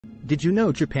Did you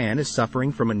know Japan is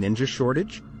suffering from a ninja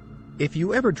shortage? If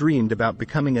you ever dreamed about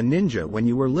becoming a ninja when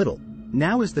you were little,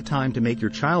 now is the time to make your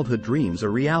childhood dreams a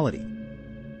reality.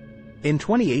 In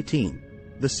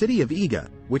 2018, the city of Iga,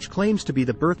 which claims to be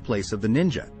the birthplace of the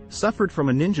ninja, suffered from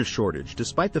a ninja shortage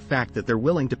despite the fact that they're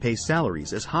willing to pay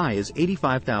salaries as high as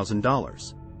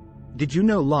 $85,000. Did you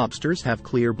know lobsters have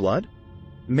clear blood?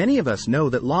 Many of us know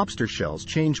that lobster shells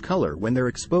change color when they're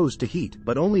exposed to heat,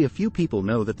 but only a few people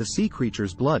know that the sea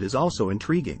creature's blood is also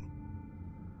intriguing.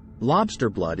 Lobster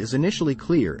blood is initially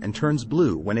clear and turns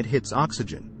blue when it hits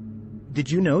oxygen.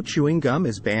 Did you know chewing gum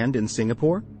is banned in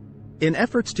Singapore? In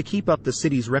efforts to keep up the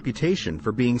city's reputation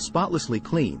for being spotlessly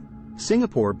clean,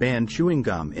 Singapore banned chewing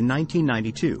gum in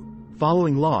 1992,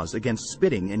 following laws against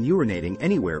spitting and urinating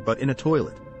anywhere but in a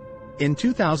toilet. In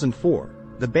 2004,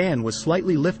 the ban was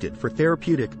slightly lifted for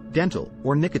therapeutic, dental,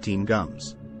 or nicotine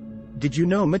gums. Did you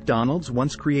know McDonald's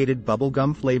once created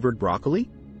bubblegum-flavored broccoli?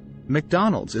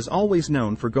 McDonald's is always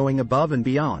known for going above and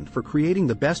beyond for creating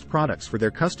the best products for their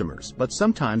customers, but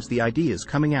sometimes the ideas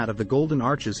coming out of the Golden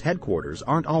Arches headquarters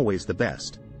aren't always the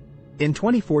best. In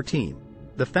 2014,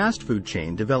 the fast food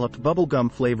chain developed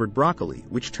bubblegum-flavored broccoli,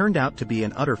 which turned out to be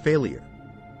an utter failure.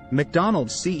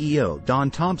 McDonald's CEO Don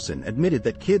Thompson admitted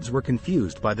that kids were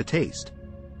confused by the taste.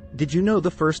 Did you know the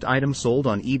first item sold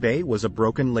on eBay was a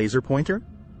broken laser pointer?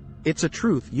 It's a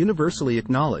truth universally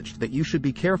acknowledged that you should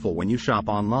be careful when you shop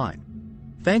online.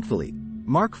 Thankfully,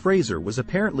 Mark Fraser was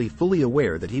apparently fully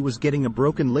aware that he was getting a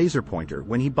broken laser pointer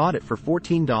when he bought it for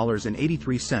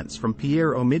 $14.83 from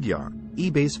Pierre Omidyar,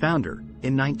 eBay's founder,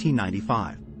 in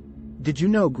 1995. Did you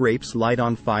know grapes light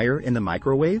on fire in the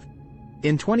microwave?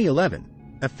 In 2011,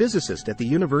 a physicist at the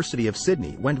University of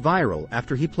Sydney went viral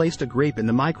after he placed a grape in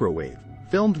the microwave,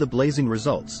 filmed the blazing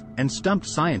results, and stumped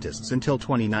scientists until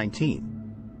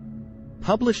 2019.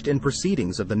 Published in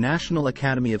Proceedings of the National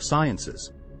Academy of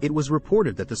Sciences, it was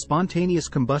reported that the spontaneous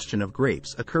combustion of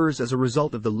grapes occurs as a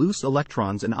result of the loose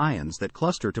electrons and ions that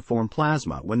cluster to form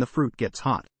plasma when the fruit gets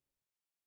hot.